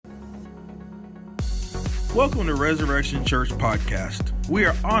Welcome to Resurrection Church Podcast. We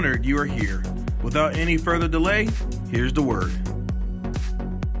are honored you are here. Without any further delay, here's the word.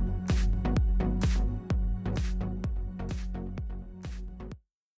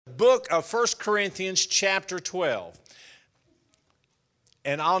 Book of 1 Corinthians chapter 12.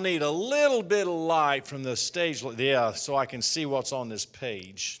 And I'll need a little bit of light from the stage, so I can see what's on this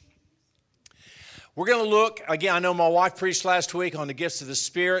page. We're going to look, again, I know my wife preached last week on the gifts of the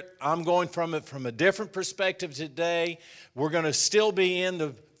Spirit. I'm going from it from a different perspective today. We're going to still be in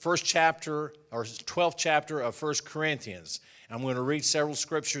the first chapter, or 12th chapter of 1 Corinthians. I'm going to read several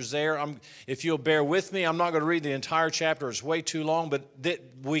scriptures there. If you'll bear with me, I'm not going to read the entire chapter. It's way too long, but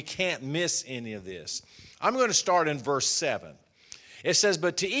we can't miss any of this. I'm going to start in verse 7. It says,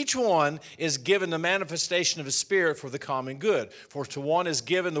 "But to each one is given the manifestation of the Spirit for the common good. For to one is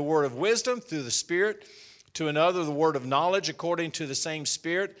given the word of wisdom through the Spirit, to another the word of knowledge according to the same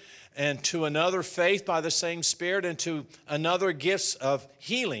Spirit, and to another faith by the same Spirit, and to another gifts of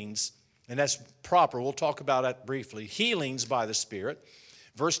healings." And that's proper. We'll talk about that briefly. Healings by the Spirit.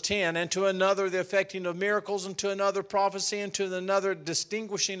 Verse 10, "And to another the effecting of miracles, and to another prophecy, and to another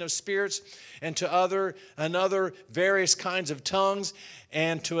distinguishing of spirits, and to another various kinds of tongues,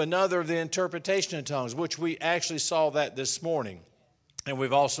 and to another the interpretation of tongues," which we actually saw that this morning. And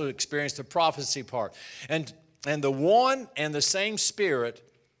we've also experienced the prophecy part. And the one and the same Spirit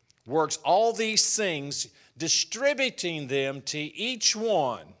works all these things, distributing them to each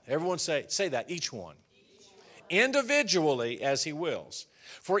one. Everyone say that, each one. Individually as he wills.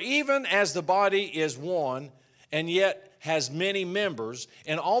 For even as the body is one, and yet has many members,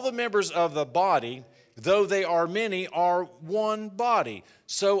 and all the members of the body, though they are many, are one body,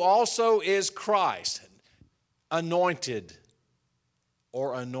 so also is Christ. Anointed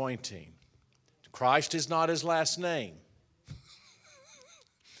or anointing. Christ is not his last name.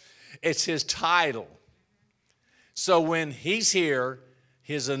 It's his title. So when he's here,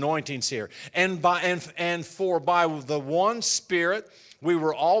 his anointing's here. And for by the one Spirit we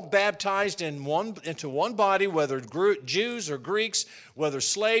were all baptized into one body, whether Jews or Greeks, whether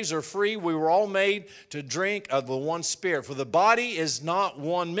slaves or free, we were all made to drink of the one Spirit. For the body is not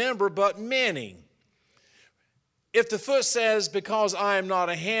one member, but many. If the foot says, "Because I am not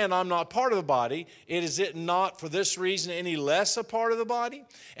a hand, I'm not part of the body," is it not for this reason any less a part of the body?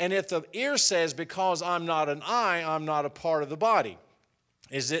 And if the ear says, "Because I'm not an eye, I'm not a part of the body,"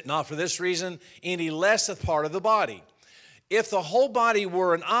 is it not for this reason any less a part of the body? If the whole body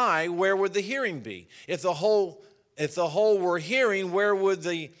were an eye, where would the hearing be? If the whole were hearing, where would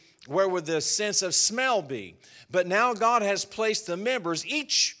the sense of smell be? But now God has placed the members,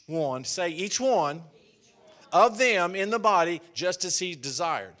 each one of them in the body, just as he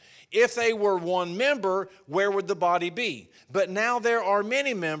desired. If they were one member, where would the body be? But now there are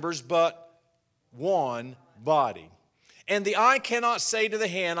many members, but one body. And the eye cannot say to the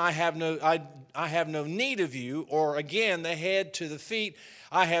hand, I have no need of you, or again, the head to the feet,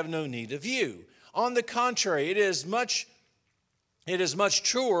 "I have no need of you." On the contrary, it is much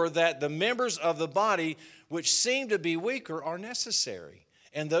truer that the members of the body which seem to be weaker are necessary.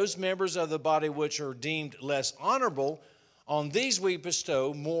 And those members of the body which are deemed less honorable, on these we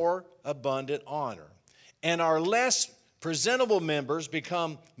bestow more abundant honor. And our less presentable members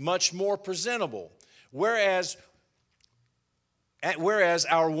become much more presentable, whereas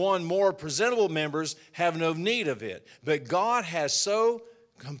our one more presentable members have no need of it. But God has so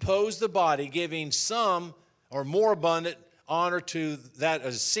composed the body, giving some or more abundant honor to that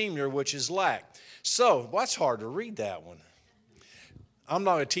as senior which is lacked. So, that's hard to read, that one. I'm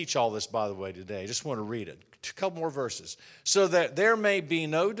not going to teach all this, by the way, today. I just want to read it. A couple more verses. "So that there may be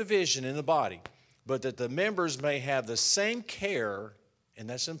no division in the body, but that the members may have the same care," and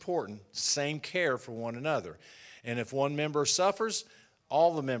that's important, "same care for one another. And if one member suffers,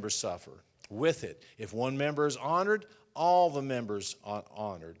 all the members suffer with it. If one member is honored, all the members are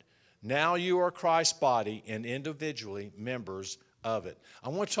honored. Now you are Christ's body and individually members of it." I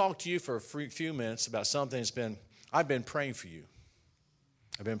want to talk to you for a few minutes about something I've been praying for you.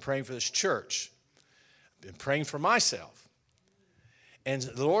 I've been praying for this church. I've been praying for myself. And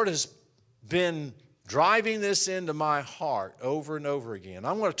the Lord has been driving this into my heart over and over again.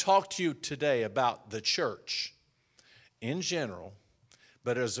 I want to talk to you today about the church in general,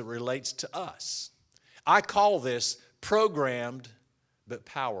 but as it relates to us. I call this programmed but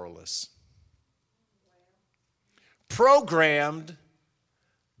powerless. Programmed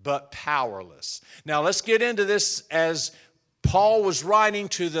but powerless. Now let's get into this as Paul was writing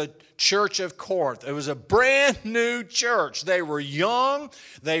to the church of Corinth. It was a brand new church. They were young.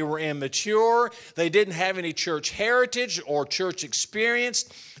 They were immature. They didn't have any church heritage or church experience.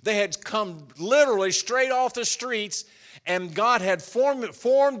 They had come literally straight off the streets, and God had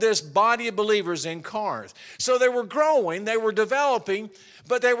formed this body of believers in Corinth. So they were growing, they were developing,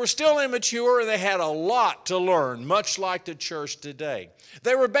 but they were still immature, and they had a lot to learn, much like the church today.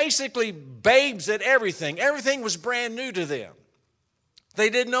 They were basically babes at everything. Everything was brand new to them. They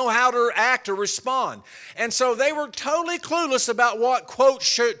didn't know how to act or respond. And so they were totally clueless about what, quote,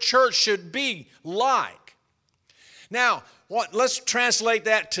 church should be like. Now, let's translate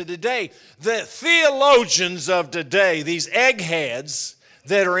that to today. The theologians of today, these eggheads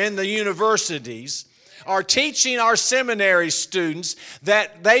that are in the universities, are teaching our seminary students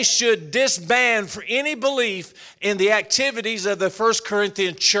that they should disband for any belief in the activities of the First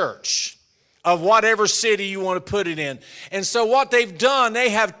Corinthian church, of whatever city you want to put it in. And so what they've done, they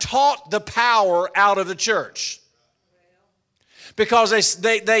have taught the power out of the church. Because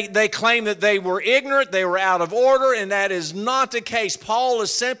they claim that they were ignorant, they were out of order, and that is not the case. Paul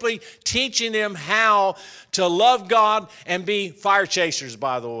is simply teaching them how to love God and be fire chasers,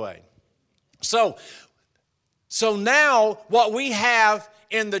 by the way. So now what we have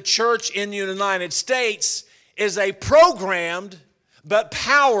in the church in the United States is a programmed but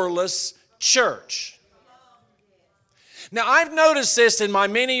powerless church. Now, I've noticed this in my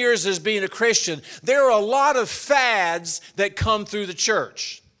many years as being a Christian. There are a lot of fads that come through the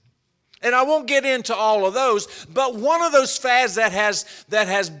church. And I won't get into all of those, but one of those fads that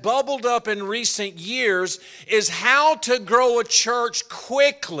has bubbled up in recent years is how to grow a church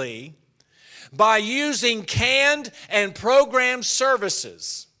quickly by using canned and programmed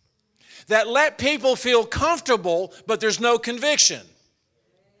services that let people feel comfortable, but there's no conviction.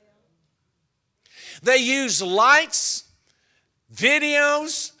 They use lights,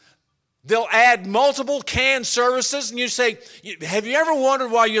 videos. They'll add multiple canned services. And you say, have you ever wondered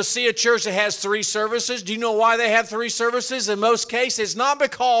why you'll see a church that has 3 services? Do you know why they have 3 services? In most cases, it's not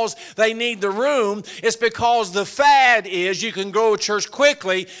because they need the room. It's because the fad is you can grow a church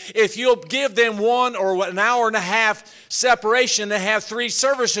quickly if you'll give them 1 or an hour and a half separation to have 3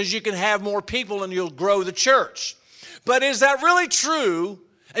 services. You can have more people and you'll grow the church. But is that really true?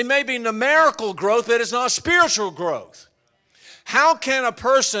 It may be numerical growth, but it's not spiritual growth. How can a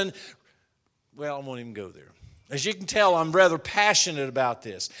person, well, I won't even go there. As you can tell, I'm rather passionate about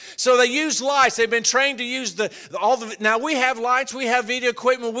this. So they use lights. They've been trained to use now we have lights, we have video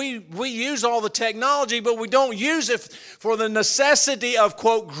equipment, we use all the technology, but we don't use it for the necessity of,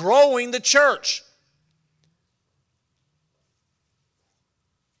 quote, growing the church.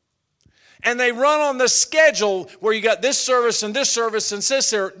 And they run on the schedule where you got this service and this service and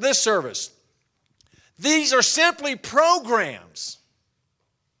this service. These are simply programs.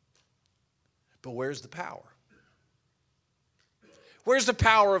 But where's the power? Where's the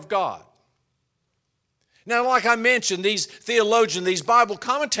power of God? Now, like I mentioned, these theologians, these Bible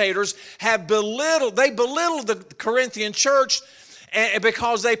commentators have belittled the Corinthian church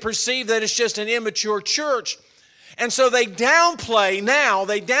because they perceive that it's just an immature church. And so they downplay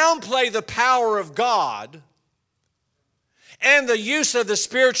the power of God and the use of the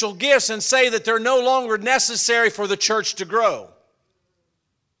spiritual gifts and say that they're no longer necessary for the church to grow.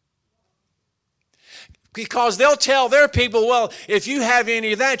 Because they'll tell their people, well, if you have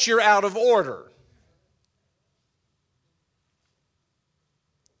any of that, you're out of order.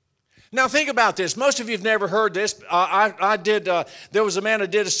 Now think about this. Most of you have never heard this. There was a man who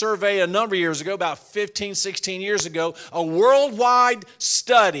did a survey a number of years ago, about 15, 16 years ago, a worldwide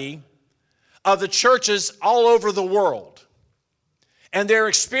study of the churches all over the world and their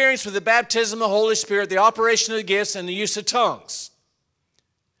experience with the baptism of the Holy Spirit, the operation of the gifts, and the use of tongues.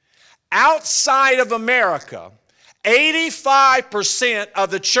 Outside of America, 85% of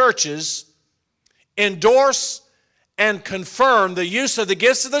the churches endorse and confirm the use of the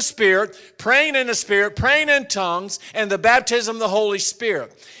gifts of the Spirit, praying in the Spirit, praying in tongues, and the baptism of the Holy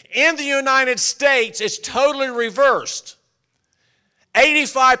Spirit. In the United States, it's totally reversed.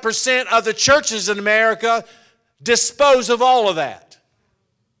 85% of the churches in America dispose of all of that.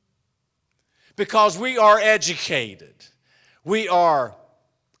 Because we are educated. We are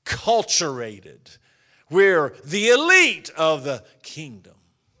culturated. We're the elite of the kingdom.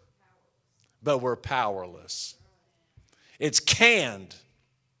 But we're powerless. It's canned.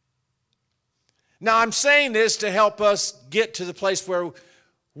 Now, I'm saying this to help us get to the place where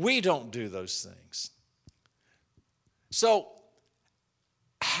we don't do those things. So,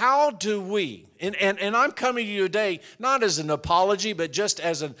 how do we, and I'm coming to you today not as an apology, but just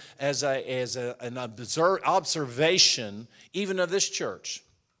as an observation even of this church.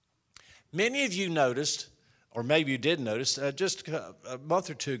 Many of you noticed, or maybe you did notice, just a month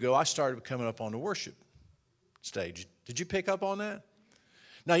or two ago, I started coming up on the worship stage. Did you pick up on that?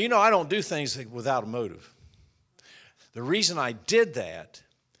 Now, you know I don't do things without a motive. The reason I did that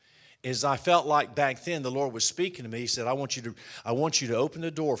is I felt like back then the Lord was speaking to me. He said, I want you to open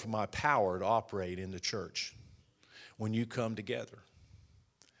the door for my power to operate in the church when you come together.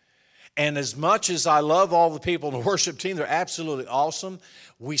 And as much as I love all the people in the worship team, they're absolutely awesome,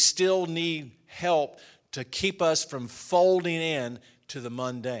 we still need help to keep us from folding in to the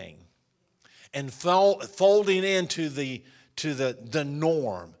mundane and folding into the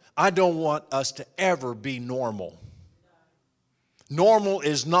norm. I don't want us to ever be normal. Normal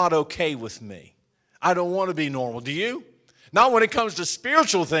is not okay with me. I don't want to be normal. Do you? Not when it comes to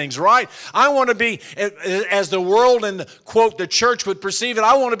spiritual things, right? I want to be, as the world and, quote, the church would perceive it,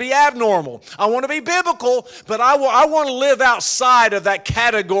 I want to be abnormal. I want to be biblical, but I want to live outside of that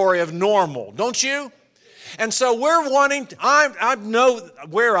category of normal. Don't you? And so we're wanting, I know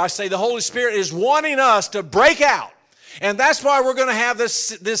where I say the Holy Spirit is wanting us to break out. And that's why we're going to have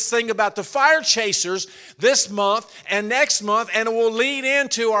this thing about the fire chasers this month and next month, and it will lead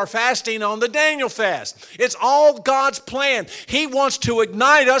into our fasting on the Daniel fast. It's all God's plan. He wants to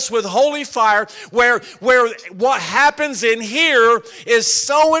ignite us with holy fire where what happens in here is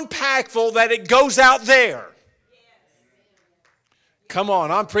so impactful that it goes out there. Come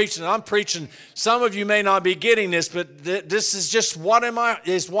on, I'm preaching. Some of you may not be getting this, but this is just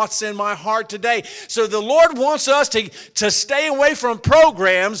what's in my heart today. So the Lord wants us to stay away from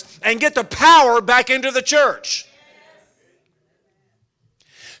programs and get the power back into the church.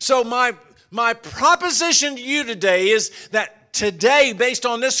 So my proposition to you today is that today, based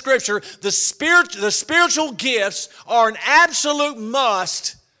on this scripture, the spiritual gifts are an absolute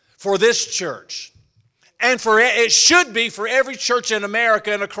must for this church. And it should be for every church in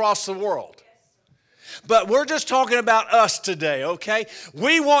America and across the world. But we're just talking about us today, okay? Do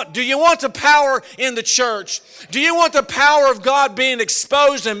you want the power in the church? Do you want the power of God being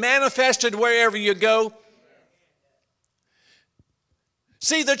exposed and manifested wherever you go?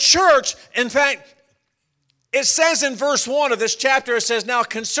 See, the church, in fact, it says in verse 1 of this chapter, it says, now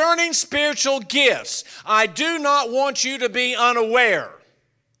concerning spiritual gifts, I do not want you to be unaware.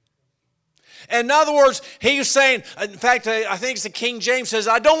 In other words, he's saying, in fact, I think it's the King James says,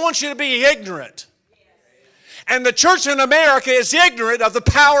 I don't want you to be ignorant. And the church in America is ignorant of the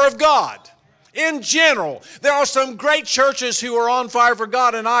power of God. In general, there are some great churches who are on fire for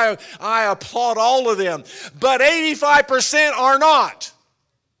God, and I applaud all of them. But 85% are not.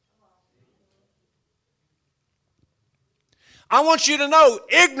 I want you to know,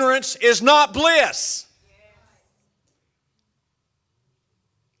 ignorance is not bliss.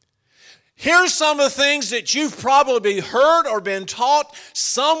 Here's some of the things that you've probably heard or been taught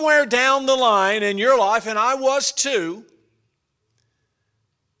somewhere down the line in your life, and I was too.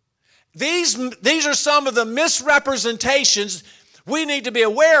 These are some of the misrepresentations. We need to be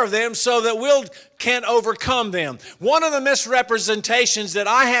aware of them so that we can overcome them. One of the misrepresentations that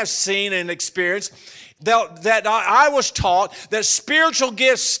I have seen and experienced, that I was taught, that spiritual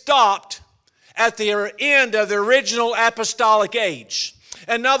gifts stopped at the end of the original apostolic age.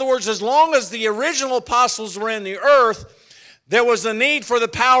 In other words, as long as the original apostles were in the earth, there was a need for the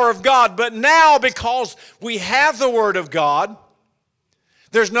power of God. But now, because we have the Word of God,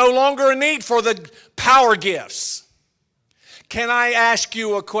 there's no longer a need for the power gifts. Can I ask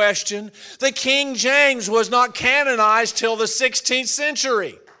you a question? The King James was not canonized till the 16th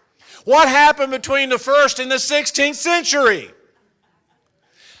century. What happened between the 1st and the 16th century?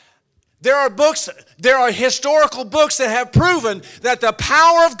 There are historical books that have proven that the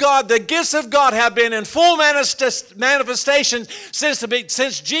power of God, the gifts of God have been in full manifestation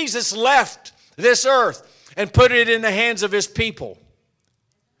since Jesus left this earth and put it in the hands of His people.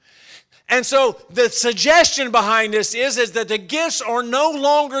 And so the suggestion behind this is that the gifts are no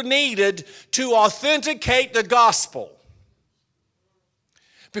longer needed to authenticate the gospel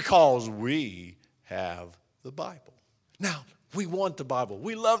because we have the Bible. Now, we want the Bible.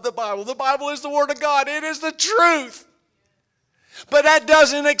 We love the Bible. The Bible is the Word of God. It is the truth. But that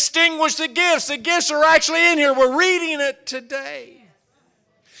doesn't extinguish the gifts. The gifts are actually in here. We're reading it today.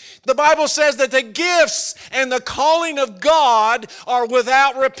 The Bible says that the gifts and the calling of God are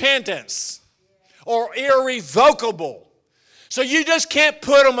without repentance or irrevocable. So you just can't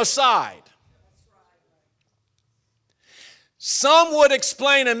put them aside. Some would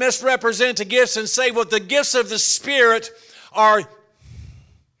explain and misrepresent the gifts and say, well, the gifts of the Spirit are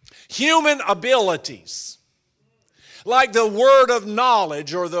human abilities. Like the word of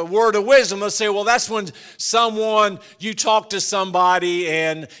knowledge or the word of wisdom. Let's say, well, that's when you talk to somebody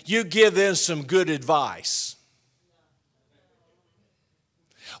and you give them some good advice.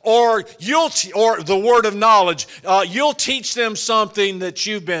 Or the word of knowledge, you'll teach them something that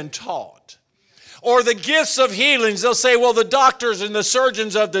you've been taught. Or the gifts of healings, they'll say, well, the doctors and the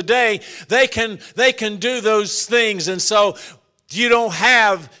surgeons of the day, they can do those things. And so you don't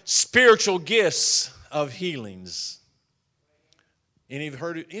have spiritual gifts of healings. Any of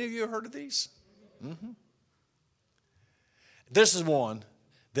you heard of these? Mm-hmm. This is one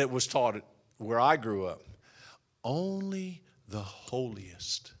that was taught where I grew up. Only the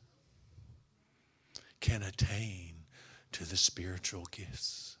holiest can attain to the spiritual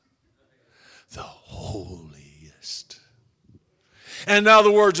gifts. The holiest. And in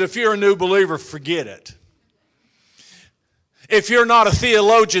other words, if you're a new believer, forget it. If you're not a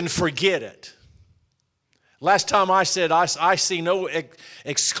theologian, forget it. Last time I said I see no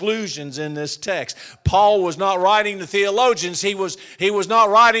exclusions in this text. Paul was not writing to theologians. He was not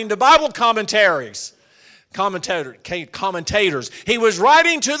writing to Bible commentators. He was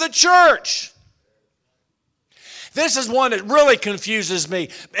writing to the church. This is one that really confuses me.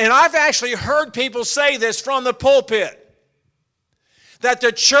 And I've actually heard people say this from the pulpit. That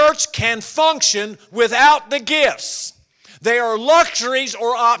the church can function without the gifts. They are luxuries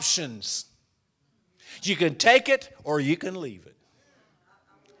or options. You can take it or you can leave it.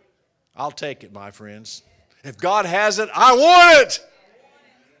 I'll take it, my friends. If God has it, I want it.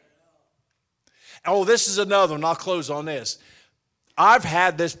 Oh, this is another one. I'll close on this. I've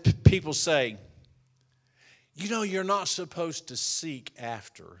had this people say, you're not supposed to seek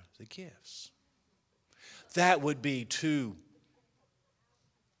after the gifts. That would be too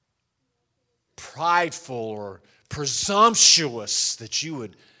prideful or presumptuous that you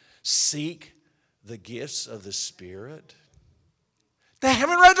would seek the gifts of the Spirit. They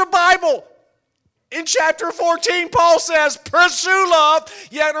haven't read the Bible. In chapter 14, Paul says, pursue love,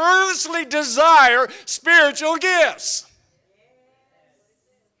 yet earnestly desire spiritual gifts.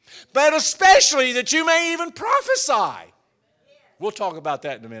 But especially that you may even prophesy. We'll talk about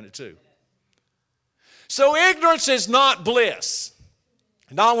that in a minute too. So ignorance is not bliss.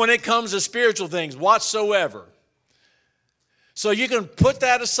 Not when it comes to spiritual things whatsoever. So you can put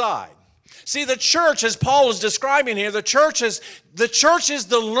that aside. See, the church, as Paul is describing here, the church is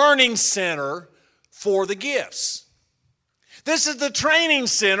the learning center for the gifts. This is the training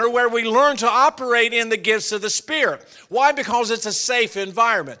center where we learn to operate in the gifts of the Spirit. Why? Because it's a safe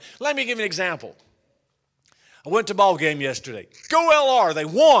environment. Let me give you an example. I went to a ball game yesterday. Go LR, they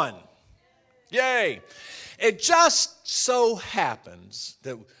won. Yay. It just so happens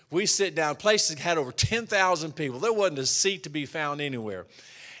that we sit down, places had over 10,000 people. There wasn't a seat to be found anywhere.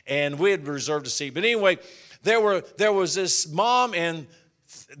 And we had reserved a seat. But anyway, there was this mom and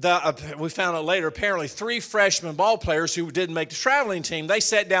we found out later, apparently 3 freshman ball players who didn't make the traveling team. They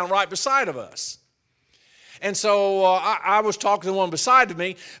sat down right beside of us. And so I was talking to the one beside of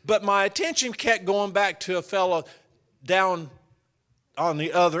me, but my attention kept going back to a fellow down on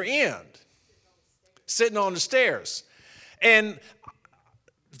the other end, sitting on the stairs. And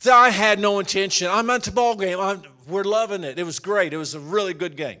I had no intention. I'm at the ball game. We're loving it. It was great. It was a really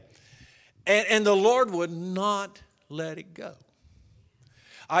good game. And the Lord would not let it go.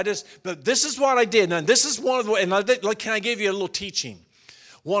 But this is what I did. And this is one of the, can I give you a little teaching?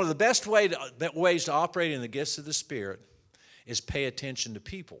 One of the best ways to operate in the gifts of the Spirit is pay attention to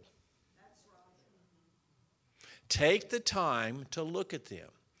people. Take the time to look at them.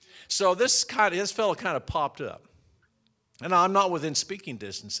 So this fellow kind of popped up. And I'm not within speaking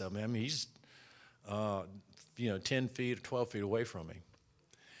distance of him. I mean, he's 10 feet or 12 feet away from me.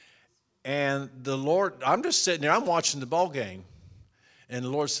 And the Lord, I'm just sitting there, I'm watching the ball game. And the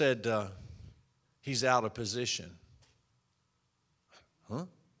Lord said, he's out of position. Huh?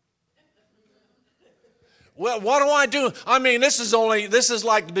 Well, what do I do? I mean, this is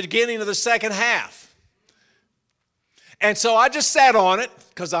like the beginning of the second half. And so I just sat on it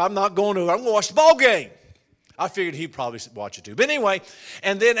because I'm going to watch the ball game. I figured he'd probably watch it too. But anyway,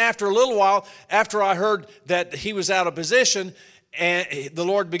 and then after a little while, after I heard that he was out of position, and the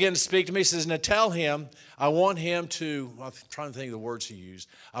Lord began to speak to me, he says, now tell him, I want him to, I'm trying to think of the words he used,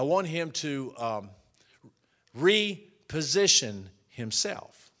 I want him to reposition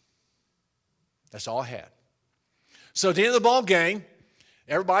himself. That's all I had. So at the end of the ball game,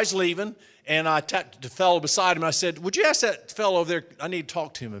 everybody's leaving, and I tapped the fellow beside him. I said, would you ask that fellow over there, I need to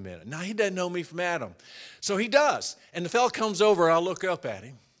talk to him a minute. Now, he doesn't know me from Adam. So he does. And the fellow comes over, and I look up at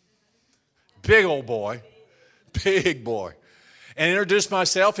him. Big old boy. Big boy. and introduced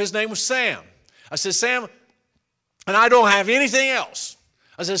myself. His name was Sam. I said, Sam, and I don't have anything else.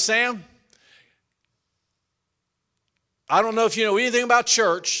 I said, Sam, I don't know if you know anything about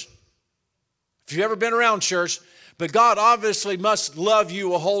church, if you've ever been around church, but God obviously must love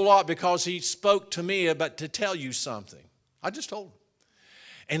you a whole lot because he spoke to me about to tell you something. I just told him.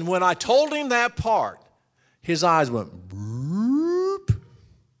 And when I told him that part, his eyes went boop.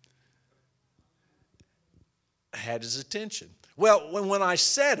 I had his attention. Well, when I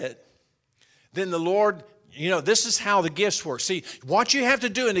said it, then the Lord, this is how the gifts work. See, what you have to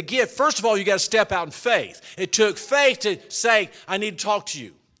do in a gift, first of all, you got to step out in faith. It took faith to say, I need to talk to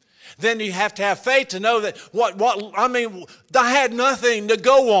you. Then you have to have faith to know that I had nothing to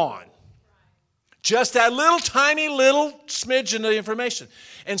go on. Just that tiny little smidgen of information.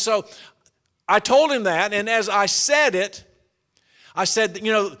 And so I told him that, and as I said it, I said,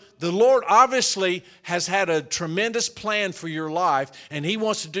 the Lord obviously has had a tremendous plan for your life, and he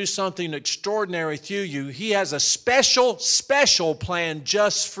wants to do something extraordinary through you. He has a special, special plan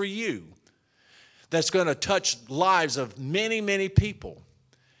just for you that's going to touch lives of many, many people.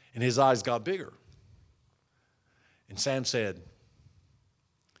 And his eyes got bigger. And Sam said,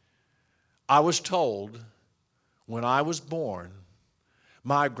 I was told when I was born,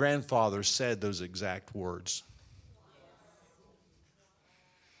 my grandfather said those exact words.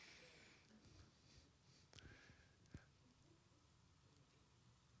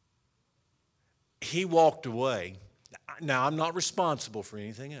 He walked away. Now, I'm not responsible for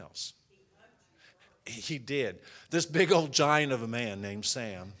anything else. He did. This big old giant of a man named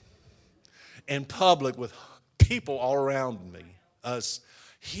Sam, in public with people all around me,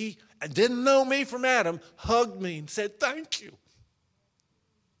 he didn't know me from Adam, hugged me and said, thank you.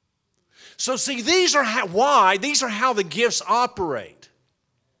 So see, these are how the gifts operate.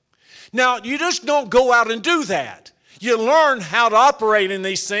 Now, you just don't go out and do that. You learn how to operate in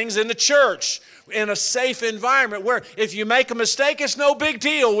these things in the church, in a safe environment where if you make a mistake, it's no big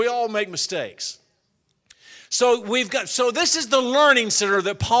deal. We all make mistakes. So this is the learning center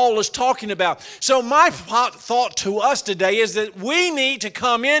that Paul is talking about. So my thought to us today is that we need to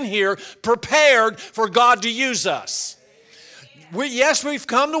come in here prepared for God to use us. We've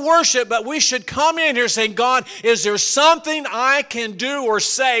come to worship, but we should come in here saying, God, is there something I can do or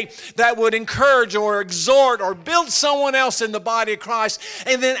say that would encourage or exhort or build someone else in the body of Christ?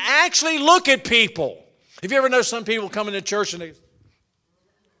 And then actually look at people. Have you ever known some people come into church and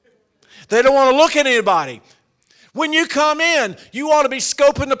they don't want to look at anybody? When you come in, you ought to be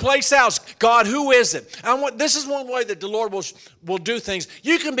scoping the place out. God, who is it? And this is one way that the Lord will do things.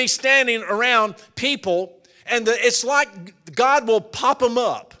 You can be standing around people, and it's like God will pop them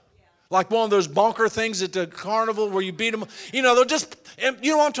up. Like one of those bonker things at the carnival where you beat them. They'll just,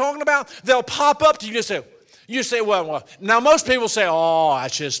 you know what I'm talking about? They'll pop up to you and you say, well, now most people say, oh,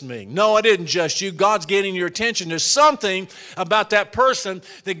 that's just me. No, it isn't just you. God's getting your attention. There's something about that person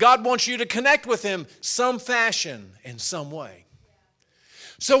that God wants you to connect with him some fashion, in some way.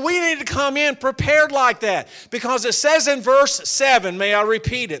 So we need to come in prepared like that, because it says in verse 7, may I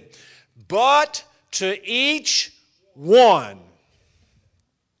repeat it, but to each one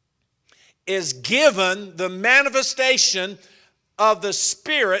is given the manifestation of the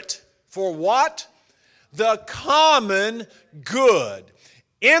Spirit for what? The common good.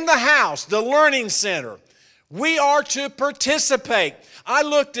 In the house, the learning center, we are to participate. I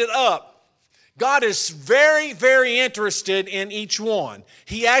looked it up. God is very, very interested in each one.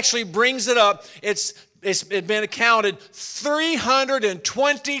 He actually brings it up. It's been accounted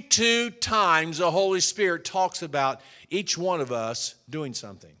 322 times the Holy Spirit talks about each one of us doing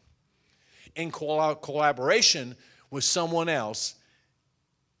something in collaboration with someone else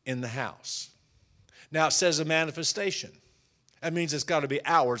in the house. Now it says a manifestation. That means it's got to be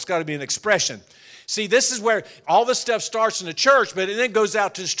outward. It's got to be an expression. See, this is where all this stuff starts in the church, but it then goes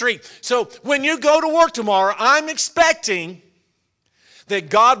out to the street. So when you go to work tomorrow, I'm expecting that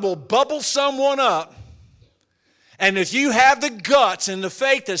God will bubble someone up. And if you have the guts and the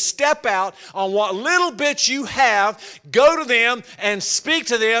faith to step out on what little bits you have, go to them and speak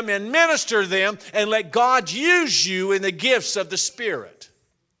to them and minister to them and let God use you in the gifts of the Spirit.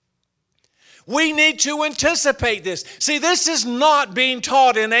 We need to anticipate this. See, this is not being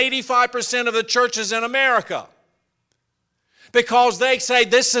taught in 85% of the churches in America, because they say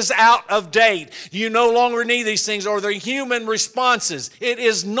this is out of date. You no longer need these things, or they're human responses. It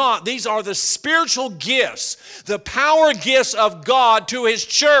is not. These are the spiritual gifts, the power gifts of God to His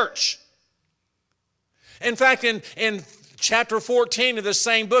church. In fact, in chapter 14 of the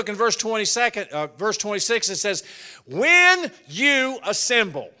same book, in verse 26, it says, when you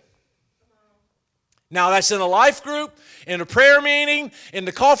assemble. Now, that's in a life group, in a prayer meeting, in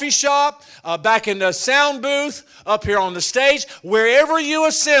the coffee shop, back in the sound booth, up here on the stage, wherever you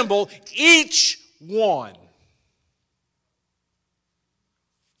assemble, each one.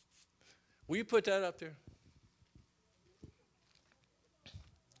 Will you put that up there?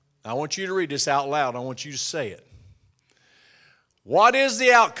 I want you to read this out loud. I want you to say it. What is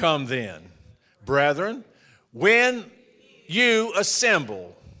the outcome then, brethren, when you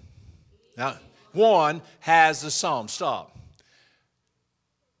assemble? Now, one has the psalm. Stop.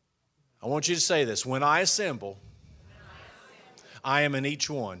 I want you to say this. When I assemble, I am in each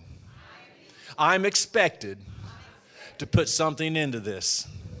one. I'm expected to put something into this.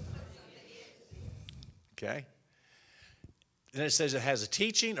 Okay? Then it says it has a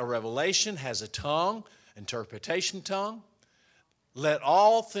teaching, a revelation, has a tongue, interpretation tongue. Let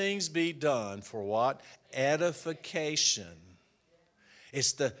all things be done for what? Edification.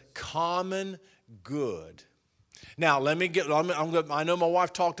 It's the common good. Now, let me get, I know my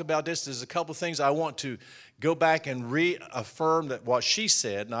wife talked about this. There's a couple of things I want to go back and reaffirm that what she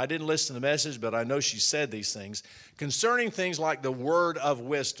said. And I didn't listen to the message, but I know she said these things concerning things like the word of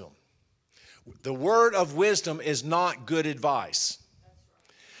wisdom. The word of wisdom is not good advice.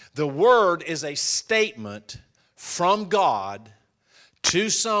 The word is a statement from God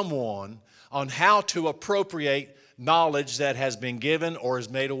to someone on how to appropriate knowledge that has been given or is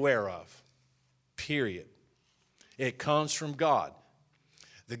made aware of. Period. It comes from God.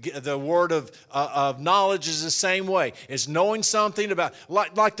 The word of knowledge is the same way. It's knowing something about,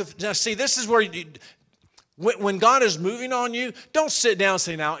 now see, this is where when God is moving on you, don't sit down and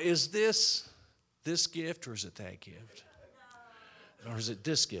say, now, is this gift or is it that gift? Or is it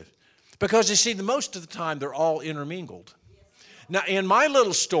this gift? Because you see, most of the time, they're all intermingled. Now, in my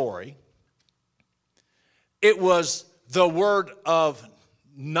little story, it was the word of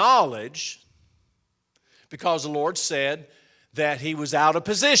knowledge because the Lord said that he was out of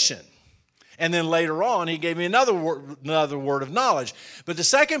position. And then later on, he gave me another word of knowledge. But the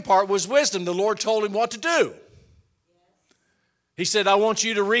second part was wisdom. The Lord told him what to do. He said, I want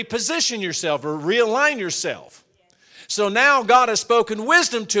you to reposition yourself or realign yourself. So now God has spoken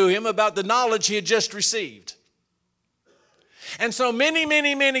wisdom to him about the knowledge he had just received. And so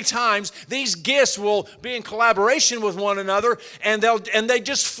many times these gifts will be in collaboration with one another and they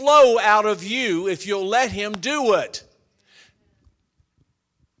just flow out of you if you'll let him do it.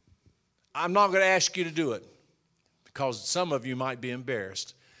 I'm not going to ask you to do it because some of you might be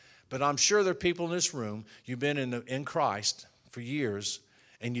embarrassed. But I'm sure there are people in this room, you've been in Christ for years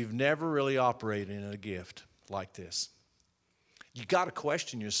and you've never really operated in a gift like this. You got to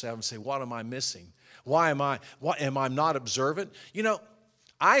question yourself and say, what am I missing? Why am I not observant? You know,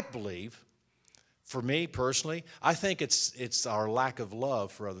 I believe, for me personally, I think it's our lack of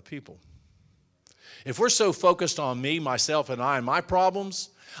love for other people. If we're so focused on me, myself, and I and my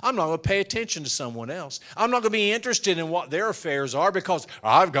problems, I'm not going to pay attention to someone else. I'm not going to be interested in what their affairs are because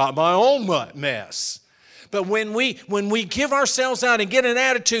I've got my own mess. But when we give ourselves out and get an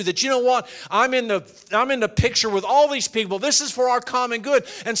attitude that, you know what, I'm in the picture with all these people. This is for our common good.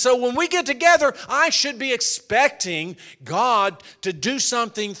 And so when we get together, I should be expecting God to do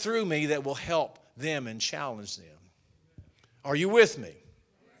something through me that will help them and challenge them. Are you with me?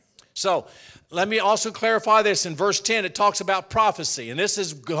 So let me also clarify this. In verse 10, it talks about prophecy. And this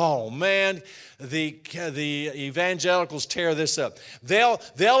is, oh man, the evangelicals tear this up.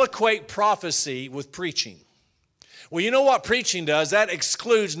 They'll equate prophecy with preaching. Well, you know what preaching does? That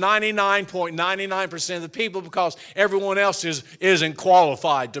excludes 99.99% of the people because everyone else isn't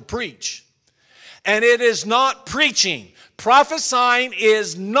qualified to preach. And it is not preaching. Prophesying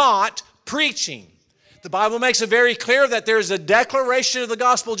is not preaching. The Bible makes it very clear that there's a declaration of the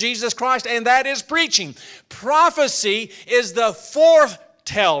gospel of Jesus Christ, and that is preaching. Prophecy is the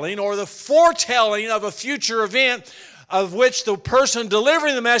foretelling or the foretelling of a future event of which the person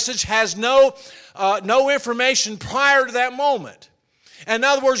delivering the message has no information prior to that moment. In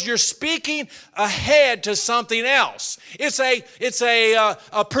other words, you're speaking ahead to something else. It's a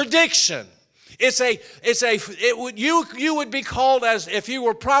prediction. You would be called, as if you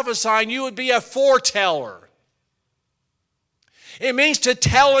were prophesying, you would be a foreteller. It means to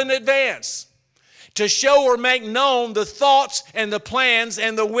tell in advance, to show or make known the thoughts and the plans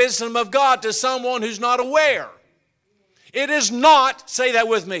and the wisdom of God to someone who's not aware. It is not, say that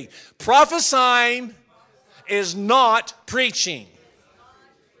with me, prophesying is not preaching.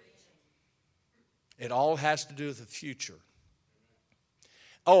 It all has to do with the future.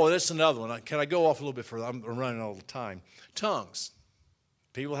 Oh, this is another one. Can I go off a little bit further? I'm running all the time. Tongues.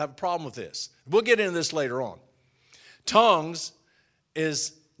 People have a problem with this. We'll get into this later on. Tongues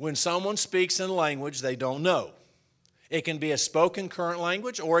is when someone speaks in a language they don't know. It can be a spoken current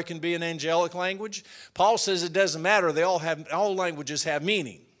language, or it can be an angelic language. Paul says it doesn't matter. All languages have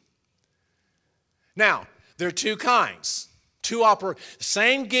meaning. Now, there are two kinds.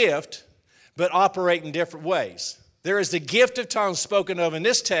 Same gift, but operate in different ways. There is the gift of tongues spoken of in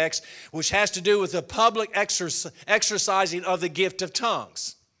this text, which has to do with the public exercising of the gift of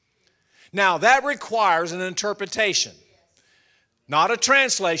tongues. Now, that requires an interpretation. Not a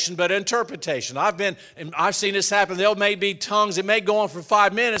translation, but interpretation. I've seen this happen. There may be tongues, it may go on for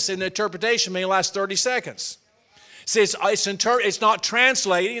 5 minutes, and the interpretation may last 30 seconds. See, it's not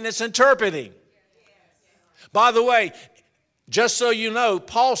translating, it's interpreting. By the way, just so you know,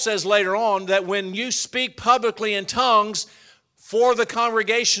 Paul says later on that when you speak publicly in tongues for the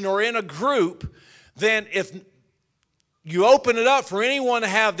congregation or in a group, then if you open it up for anyone to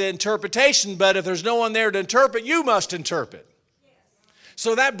have the interpretation, but if there's no one there to interpret, you must interpret.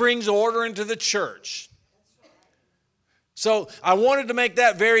 So that brings order into the church. So I wanted to make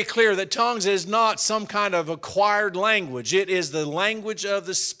that very clear, that tongues is not some kind of acquired language. It is the language of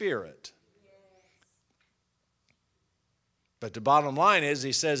the Spirit. But the bottom line is,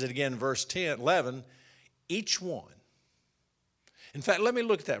 he says it again in verse 11, each one. In fact, let me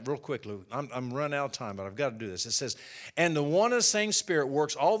look at that real quickly. I'm running out of time, but I've got to do this. It says, and the one and the same Spirit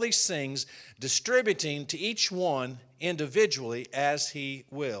works all these things, distributing to each one individually as he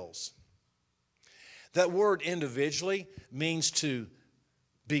wills. That word individually means to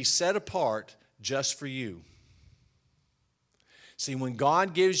be set apart just for you. See, when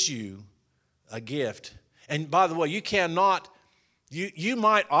God gives you a gift, and by the way, you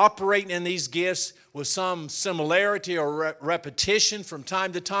might operate in these gifts with some similarity or repetition from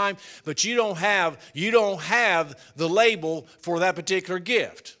time to time, but you don't have the label for that particular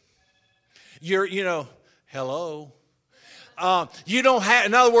gift. Hello. You don't have,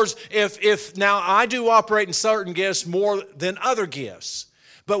 in other words, if now I do operate in certain gifts more than other gifts,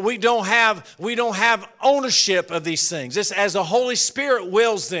 but we don't have ownership of these things. It's as the Holy Spirit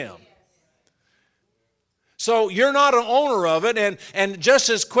wills them. So you're not an owner of it, and just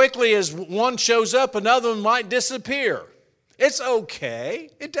as quickly as one shows up, another one might disappear. It's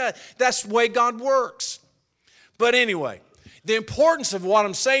okay. That's the way God works. But anyway, the importance of what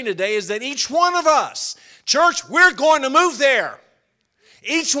I'm saying today is that each one of us, church, we're going to move there.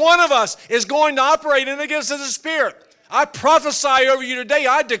 Each one of us is going to operate in the gifts of the Spirit. I prophesy over you today,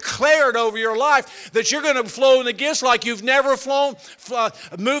 I declare it over your life, that you're going to flow in the gifts like you've never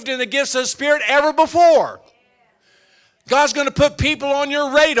moved in the gifts of the Spirit ever before. God's going to put people on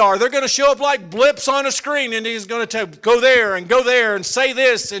your radar. They're going to show up like blips on a screen, and He's going to go there and say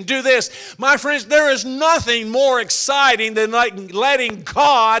this and do this. My friends, there is nothing more exciting than letting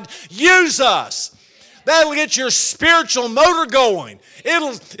God use us. That'll get your spiritual motor going.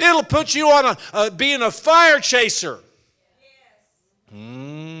 It'll put you on being a fire chaser.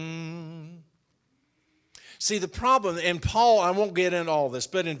 See, the problem, and Paul, I won't get into all this,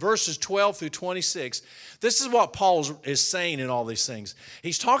 but in verses 12 through 26, this is what Paul is saying in all these things.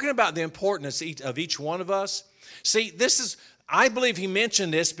 He's talking about the importance of each one of us. See, I believe he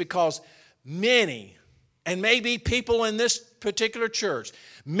mentioned this because many, and maybe people in this particular church,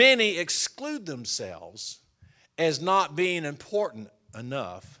 many exclude themselves as not being important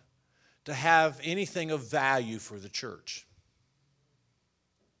enough to have anything of value for the church.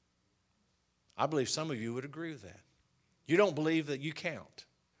 I believe some of you would agree with that. You don't believe that you count.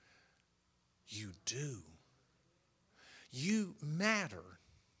 You do. You matter.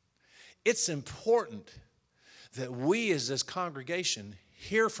 It's important that we as this congregation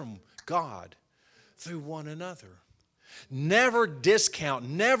hear from God through one another. Never discount,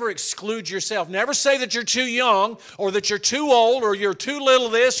 never exclude yourself. Never say that you're too young or that you're too old or you're too little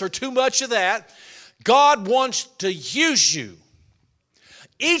of this or too much of that. God wants to use you.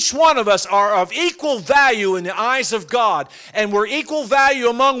 Each one of us are of equal value in the eyes of God, and we're equal value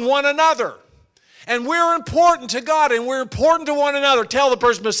among one another. And we're important to God, and we're important to one another. Tell the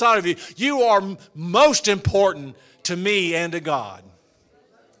person beside of you, you are most important to me and to God.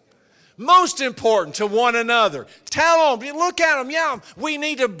 Most important to one another. Tell them, look at them, yeah, we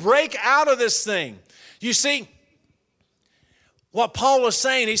need to break out of this thing. You see, what Paul was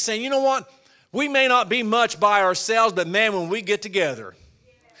saying, he's saying, you know what? We may not be much by ourselves, but man, when we get together,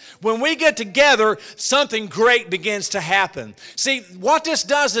 something great begins to happen. See, what this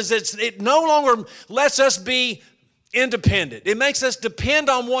does is it no longer lets us be independent. It makes us depend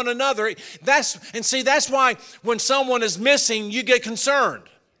on one another. That's why when someone is missing, you get concerned.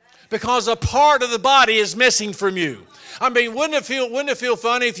 Because a part of the body is missing from you. I mean, wouldn't it feel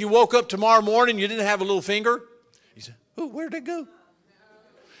funny if you woke up tomorrow morning and you didn't have a little finger? You say, oh, where'd it go?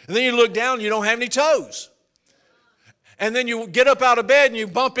 And then you look down and you don't have any toes. And then you get up out of bed and you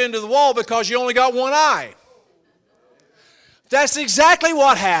bump into the wall because you only got one eye. That's exactly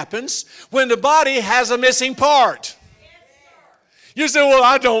what happens when the body has a missing part. You say, well,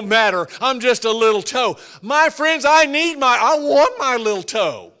 I don't matter. I'm just a little toe. My friends, I want my little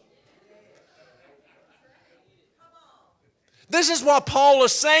toe. This is what Paul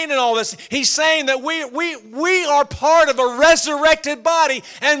is saying in all this. He's saying that we are part of a resurrected body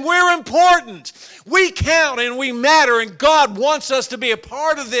and we're important. We count and we matter, and God wants us to be a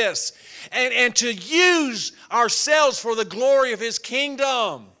part of this and to use ourselves for the glory of His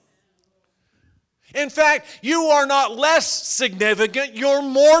kingdom. In fact, you are not less significant, you're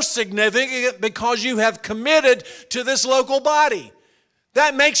more significant because you have committed to this local body.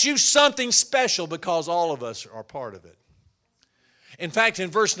 That makes you something special because all of us are part of it. In fact, in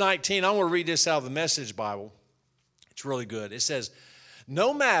verse 19, I want to read this out of the Message Bible. It's really good. It says,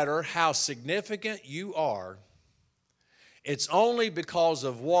 no matter how significant you are, it's only because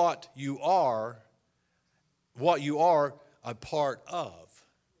of what you are a part of.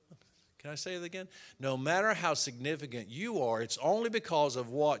 Can I say it again? No matter how significant you are, it's only because of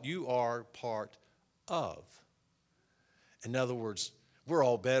what you are part of. In other words, we're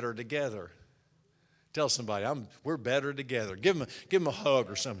all better together. Tell somebody, we're better together. Give them a hug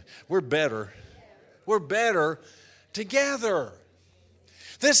or something. We're better. We're better together.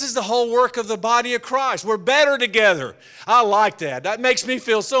 This is the whole work of the body of Christ. We're better together. I like that. That makes me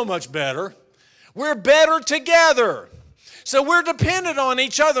feel so much better. We're better together. So we're dependent on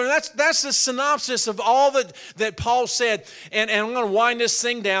each other. And that's the synopsis of all that Paul said. And I'm going to wind this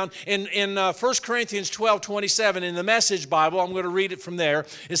thing down. In 1 Corinthians 12:27, in the Message Bible, I'm going to read it from there.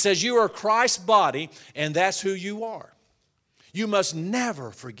 It says, you are Christ's body, and that's who you are. You must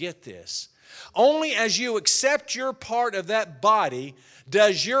never forget this. Only as you accept your part of that body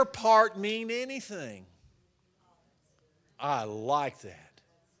does your part mean anything. I like that.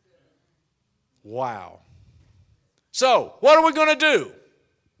 Wow. So, what are we going to do?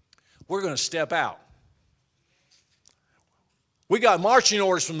 We're going to step out. We got marching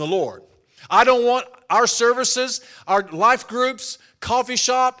orders from the Lord. I don't want our services, our life groups, coffee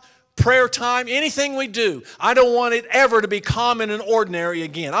shop, prayer time, anything we do, I don't want it ever to be common and ordinary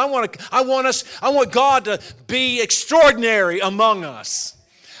again. I want God to be extraordinary among us.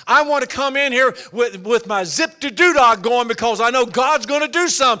 I want to come in here with my zip-de-doo-dah going because I know God's going to do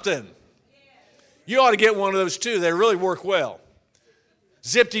something. You ought to get one of those too. They really work well.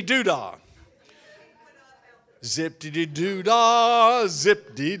 Zip-de-doo-dah. Zip-de-doo-dah,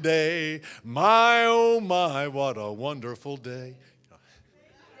 zip-de-day. My, oh my, what a wonderful day.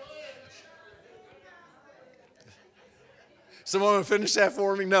 Someone want to finish that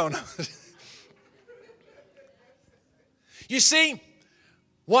for me? No. You see,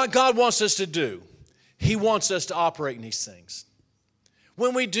 what God wants us to do, He wants us to operate in these things.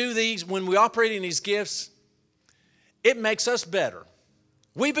 When we do these, when we operate in these gifts, it makes us better.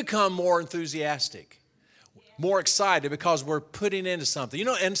 We become more enthusiastic, more excited because we're putting into something. You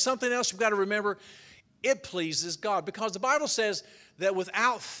know, and something else you've got to remember, it pleases God because the Bible says that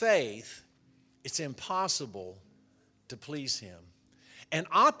without faith, it's impossible to please Him. And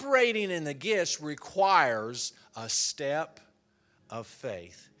operating in the gifts requires a step of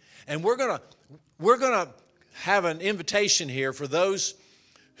faith. And we're going to have an invitation here for those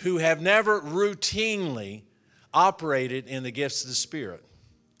who have never routinely operated in the gifts of the Spirit.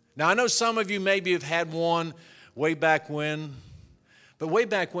 Now, I know some of you maybe have had one way back when, but way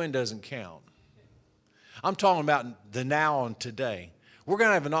back when doesn't count. I'm talking about the now and today. We're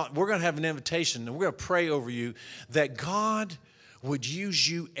going to have an invitation, and we're going to pray over you that God would use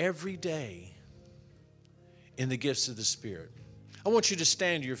you every day in the gifts of the Spirit. I want you to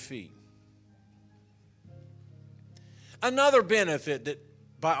stand to your feet. Another benefit that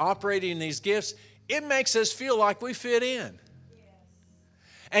by operating in these gifts, it makes us feel like we fit in.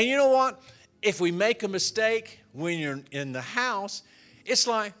 And you know what? If we make a mistake when you're in the house, it's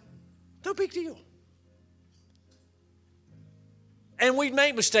like, no big deal. And we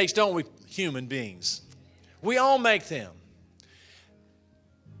make mistakes, don't we, human beings? We all make them.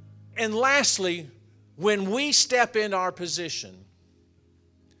 And lastly, when we step into our position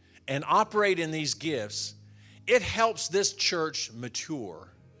and operate in these gifts, it helps this church mature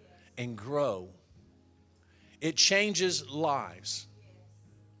and grow. It changes lives.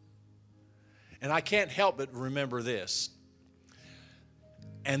 And I can't help but remember this.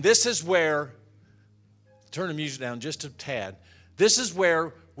 And this is where, turn the music down just a tad, this is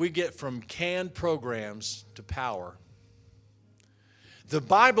where we get from canned programs to power. The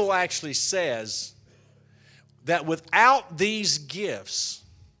Bible actually says that without these gifts,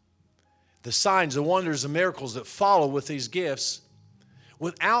 the signs, the wonders, the miracles that follow with these gifts,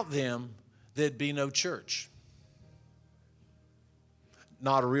 without them, there'd be no church.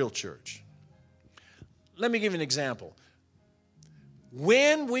 Not a real church. Let me give you an example.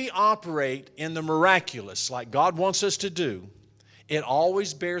 When we operate in the miraculous, like God wants us to do, it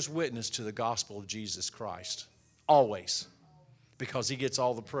always bears witness to the gospel of Jesus Christ. Always. Because He gets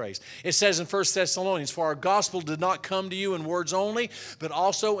all the praise. It says in 1 Thessalonians, "For our gospel did not come to you in words only, but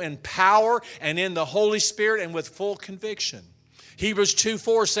also in power and in the Holy Spirit and with full conviction." Hebrews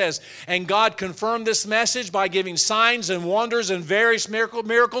 2:4 says, "And God confirmed this message by giving signs and wonders and various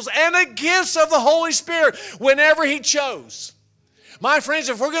miracles and the gifts of the Holy Spirit whenever He chose." My friends,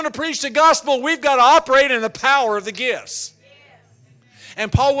 if we're going to preach the gospel, we've got to operate in the power of the gifts.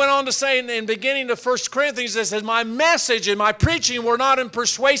 And Paul went on to say in the beginning of 1 Corinthians, it says, "My message and my preaching were not in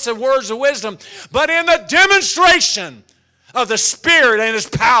persuasive words of wisdom, but in the demonstration of the Spirit and His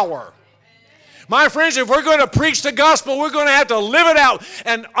power." My friends, if we're going to preach the gospel, we're going to have to live it out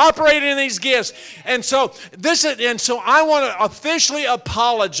and operate in these gifts. And so I want to officially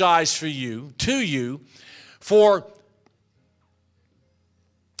apologize to you for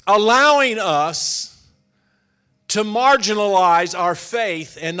allowing us to marginalize our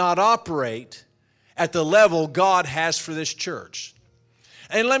faith and not operate at the level God has for this church.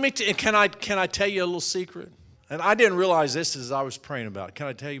 And can I tell you a little secret? And I didn't realize this as I was praying about it. Can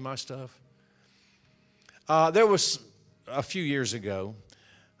I tell you my stuff? There was, a few years ago,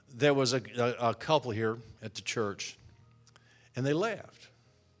 there was a couple here at the church, and they left.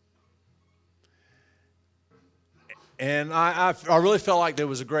 And I really felt like there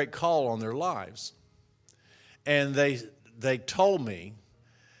was a great call on their lives. And they told me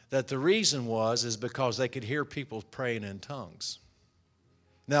that the reason is because they could hear people praying in tongues.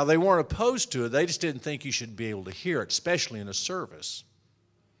 Now, they weren't opposed to it. They just didn't think you should be able to hear it, especially in a service.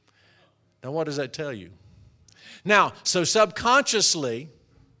 Now, what does that tell you? Now, so subconsciously,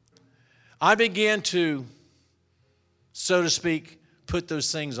 I began to, so to speak, put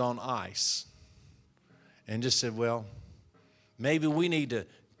those things on ice. And just said, well, maybe we need to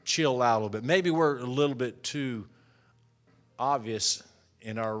chill out a little bit. Maybe we're a little bit too obvious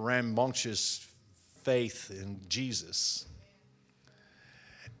in our rambunctious faith in Jesus.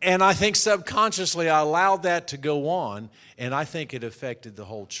 And I think subconsciously I allowed that to go on, and I think it affected the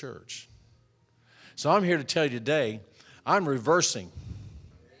whole church. So I'm here to tell you today, I'm reversing.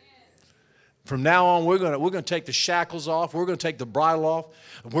 From now on, we're going to take the shackles off. We're going to take the bridle off.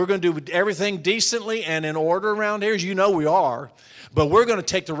 We're going to do everything decently and in order around here, as you know we are. But we're going to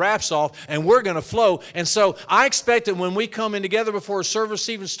take the wraps off, and we're going to flow. And so I expect that when we come in together before a service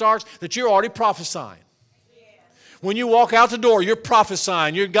even starts, that you're already prophesying. When you walk out the door, you're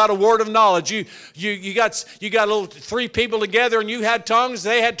prophesying. You've got a word of knowledge. You got little 3 people together, and you had tongues.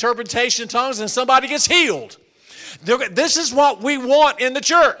 They had interpretation tongues, and somebody gets healed. This is what we want in the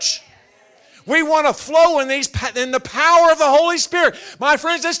church. We want to flow in the power of the Holy Spirit. My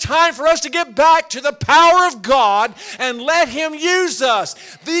friends, it's time for us to get back to the power of God and let Him use us.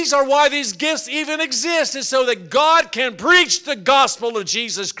 These are why these gifts even exist, is so that God can preach the gospel of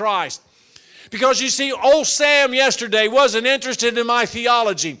Jesus Christ. Because you see, old Sam yesterday wasn't interested in my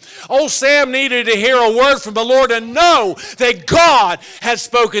theology. Old Sam needed to hear a word from the Lord and know that God had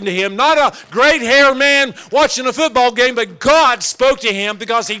spoken to him. Not a great-haired man watching a football game, but God spoke to him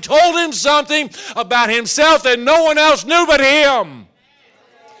because He told him something about Himself that no one else knew but Him.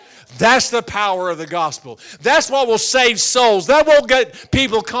 That's the power of the gospel. That's what will save souls. That will get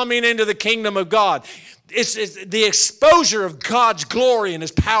people coming into the kingdom of God. It's the exposure of God's glory and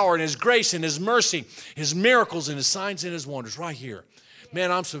His power and His grace and His mercy, His miracles and His signs and His wonders right here.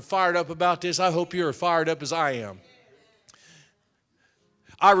 Man, I'm so fired up about this. I hope you're as fired up as I am.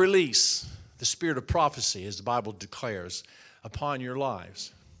 I release the spirit of prophecy, as the Bible declares, upon your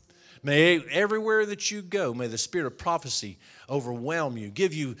lives. May everywhere that you go, may the spirit of prophecy overwhelm you.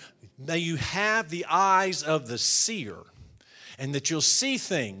 May you have the eyes of the seer, and that you'll see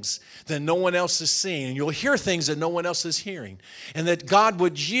things that no one else is seeing, and you'll hear things that no one else is hearing, and that God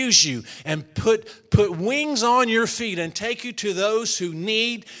would use you and put wings on your feet and take you to those who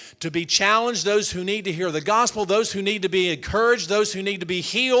need to be challenged, those who need to hear the gospel, those who need to be encouraged, those who need to be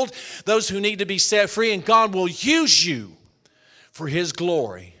healed, those who need to be set free, and God will use you for His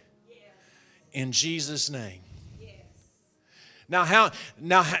glory. In Jesus' name. Now,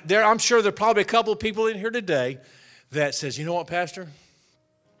 I'm sure there are probably a couple of people in here today that says, you know what, Pastor?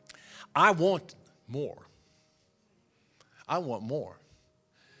 I want more. I want more.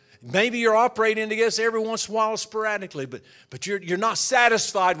 Maybe you're operating into this every once in a while sporadically, but you're not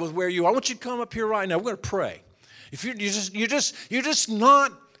satisfied with where you are. I want you to come up here right now. We're going to pray. If you're just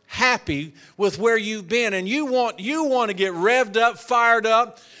not happy with where you've been, and you want to get revved up, fired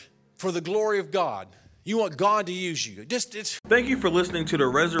up for the glory of God. You want God to use you. Thank you for listening to the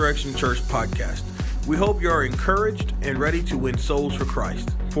Resurrection Church podcast. We hope you are encouraged and ready to win souls for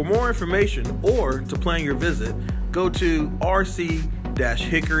Christ. For more information or to plan your visit, go to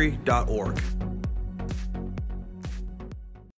rc-hickory.org.